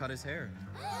we're going to cut his hair.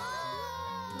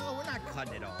 No, we're not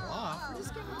cutting it all off. We're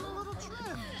just giving him a little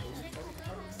trim.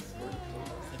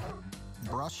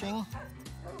 Brushing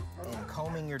and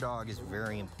combing your dog is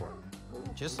very important,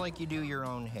 just like you do your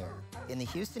own hair. In the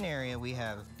Houston area, we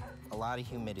have a lot of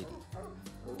humidity.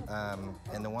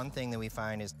 And the one thing that we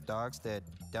find is dogs that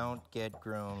don't get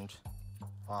groomed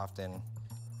often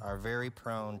are very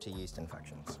prone to yeast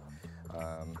infections.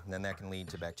 Then that can lead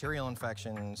to bacterial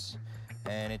infections,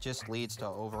 and it just leads to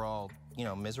overall,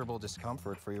 miserable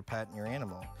discomfort for your pet and your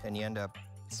animal. And you end up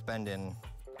spending,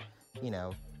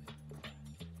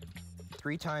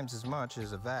 3 times as much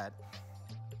as a vet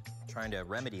trying to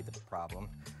remedy the problem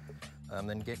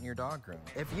than getting your dog groomed.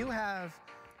 If you have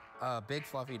a big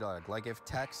fluffy dog, like if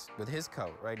Tex with his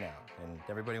coat right now, and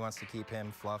everybody wants to keep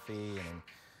him fluffy and,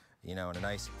 in a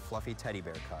nice fluffy teddy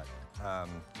bear cut,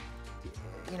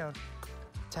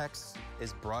 Tex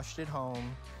is brushed at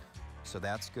home, so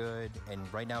that's good. And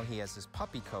right now he has his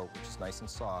puppy coat, which is nice and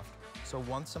soft. So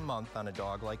once a month on a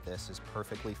dog like this is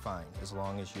perfectly fine, as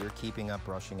long as you're keeping up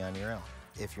brushing on your own.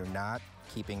 If you're not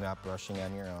keeping up brushing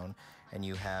on your own, and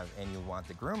you want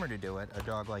the groomer to do it, a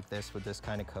dog like this with this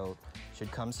kind of coat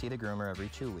should come see the groomer every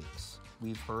 2 weeks.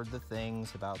 We've heard the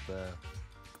things about the,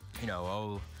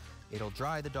 it'll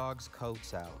dry the dog's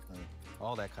coats out and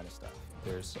all that kind of stuff.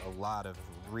 There's a lot of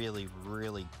really,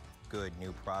 really good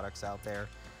new products out there,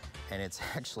 and it's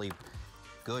actually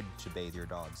good to bathe your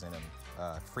dogs in them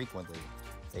frequently.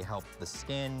 They help the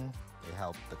skin, they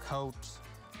help the coat,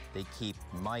 they keep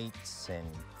mites and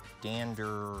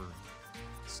dander,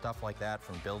 stuff like that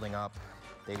from building up.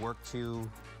 They work to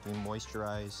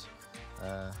moisturize,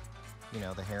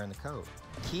 the hair and the coat.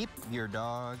 Keep your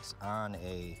dogs on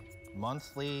a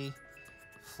monthly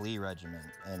flea regimen,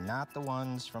 and not the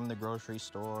ones from the grocery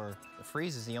store. The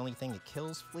freeze is the only thing that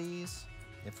kills fleas.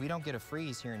 If we don't get a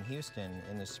freeze here in Houston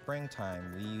in the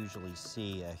springtime, we usually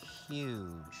see a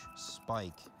huge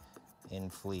spike in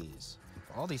fleas.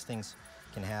 All these things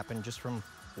can happen just from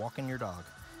walking your dog.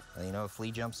 A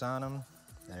flea jumps on them,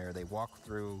 or they walk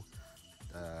through,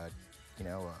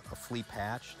 a flea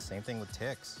patch. Same thing with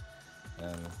ticks.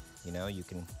 You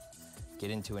can get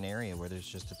into an area where there's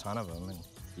just a ton of them, and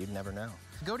You'd never know.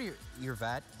 Go to your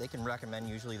vet. They can recommend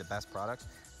usually the best products,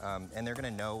 and they're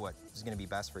going to know what is going to be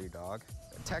best for your dog.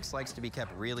 Tex likes to be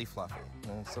kept really fluffy,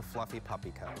 and it's a fluffy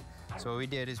puppy coat. So what we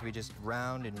did is we just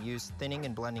round and use thinning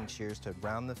and blending shears to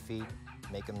round the feet,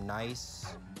 make them nice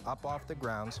up off the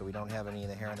ground so we don't have any of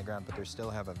the hair on the ground, but they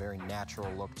still have a very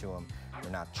natural look to them.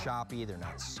 They're not choppy, they're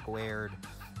not squared.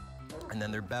 And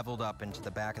then they're beveled up into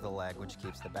the back of the leg, which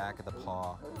keeps the back of the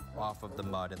paw off of the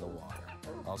mud and the water.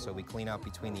 Also, we clean out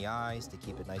between the eyes to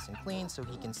keep it nice and clean so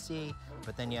he can see,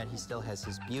 but then yet he still has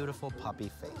his beautiful puppy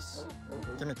face.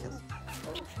 Give him a kiss.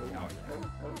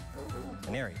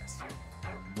 And there he is,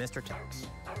 Mr. Tex.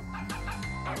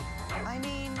 I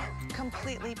mean,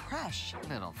 completely fresh.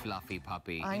 Little fluffy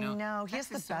puppy. I know. He has Tex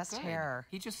the is best so good. hair.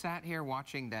 He just sat here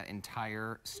watching that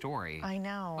entire story. I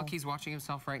know. Look, he's watching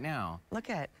himself right now. Look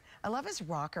at, I love his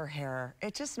rocker hair.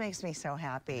 It just makes me so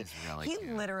happy. It's really he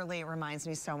cute. literally reminds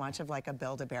me so much of like a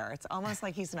Build-A-Bear. It's almost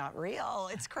like he's not real.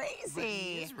 It's crazy. But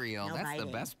he is real. No That's biting.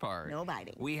 the best part. No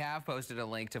biting. We have posted a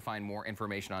link to find more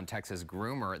information on Tex's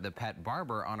groomer, the Pet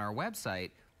Barber, on our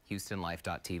website,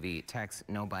 HoustonLife.tv. Tex,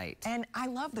 no bite. And I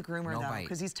love the groomer, No though, bite.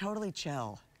 because he's totally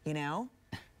chill, you know?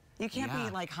 You can't Yeah. be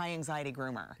like high anxiety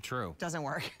groomer. True. Doesn't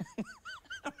work.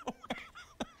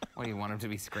 What, do you want him to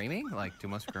be screaming? Like, do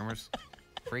most groomers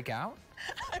freak out?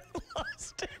 I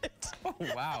lost it. Oh,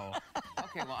 wow.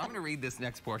 Okay, well, I'm going to read this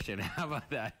next portion. How about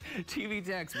that? TV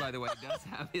Tex, by the way, does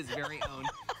have his very own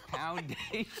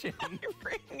foundation. Your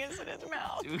ring is in his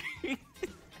mouth.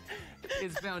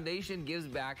 His foundation gives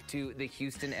back to the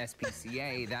Houston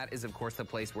SPCA. That is, of course, the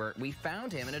place where we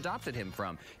found him and adopted him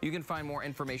from. You can find more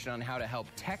information on how to help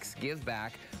Tex give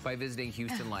back by visiting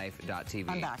HoustonLife.tv.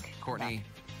 I'm back. Courtney,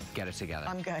 get it together.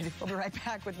 I'm good. We'll be right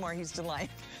back with more Houston Life.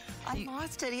 I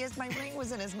lost it. My ring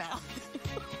was in his mouth.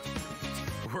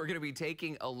 We're going to be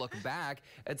taking a look back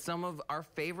at some of our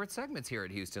favorite segments here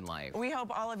at Houston Life. We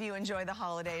hope all of you enjoy the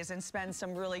holidays and spend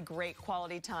some really great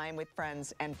quality time with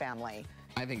friends and family.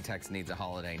 I think Tex needs a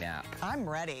holiday nap. I'm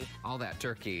ready. All that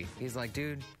turkey. He's like,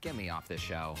 dude, get me off this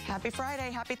show. Happy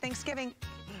Friday. Happy Thanksgiving.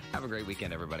 Have a great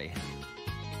weekend, everybody.